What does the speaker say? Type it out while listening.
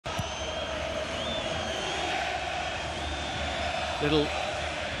Little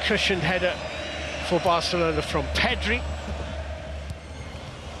cushioned header for Barcelona from Pedri.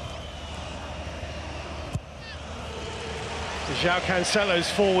 João Cancelo's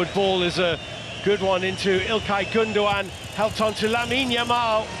forward ball is a good one into İlkay Gündoğan, helped on to Lamine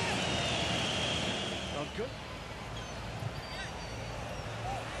Yamal. Not good.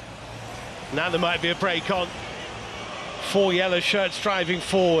 Now there might be a break on. 4 yellow shirts driving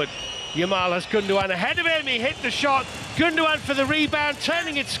forward. Yamal has Gündoğan ahead of him, he hit the shot. Gündoğan for the rebound,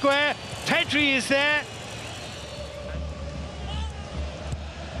 turning it square. Pedri is there.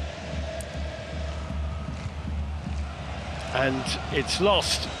 And it's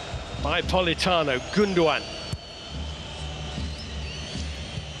lost by Politano. Gündoğan.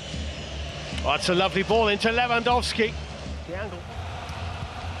 Oh, it's a lovely ball into Lewandowski. The angle.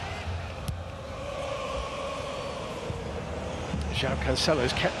 João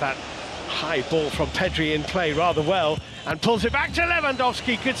Cancelo's kept that high ball from Pedri in play rather well and pulls it back to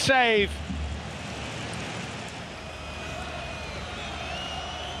Lewandowski. Good save.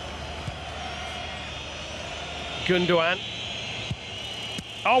 Gündoğan.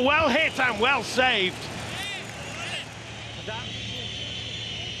 Oh, well hit and well saved.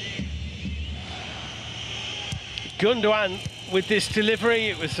 Gündoğan with this delivery.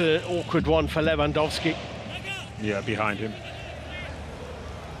 It was an awkward one for Lewandowski. Yeah, behind him.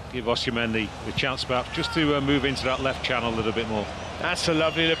 Give Osimhen the chance perhaps just to move into that left channel a little bit more. That's a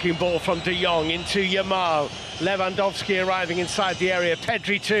lovely looking ball from De Jong into Yamal. Lewandowski arriving inside the area.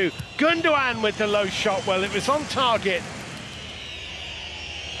 Pedri too. Gündoğan with the low shot. Well, it was on target.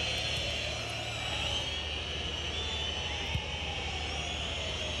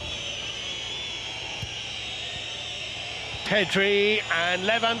 Pedri and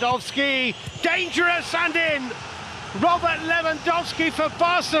Lewandowski, dangerous and in. Robert Lewandowski for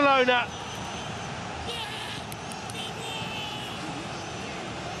Barcelona,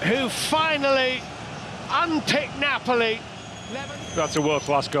 who finally unpicked Napoli. That's a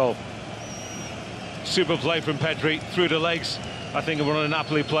world-class goal. Super play from Pedri, through the legs, I think, of one of the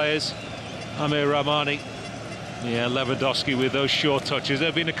Napoli players, Amir Rahmani. Yeah, Lewandowski with those short touches. There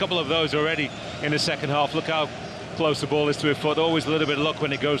have been a couple of those already in the second half. Look how close the ball is to his foot. Always a little bit of luck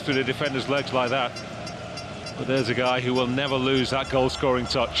when it goes through the defender's legs like that. But there's a guy who will never lose that goal-scoring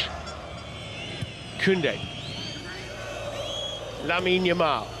touch. Koundé. Lamine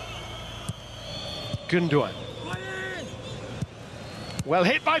Yamal. Gündoğan. Well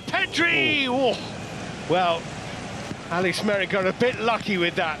hit by Pedri! Oh. Well, Alex Merrick got a bit lucky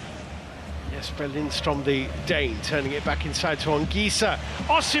with that. Jesper Lindstrom, the Dane, turning it back inside to Anguissa.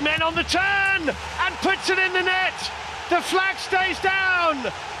 Osimhen on the turn and puts it in the net. The flag stays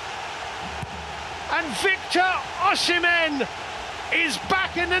down. And Victor Osimhen is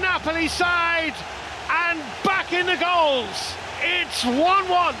back in the Napoli side and back in the goals. It's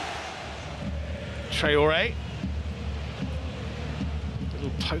 1-1. Traoré.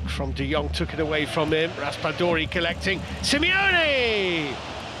 Little poke from De Jong, took it away from him. Raspadori collecting. Simeone!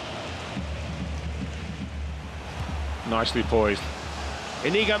 Nicely poised.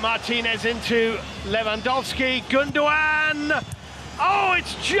 Inigo Martinez into Lewandowski. Gündoğan. Oh,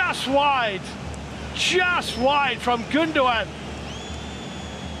 it's just wide. Just wide from Gündoğan.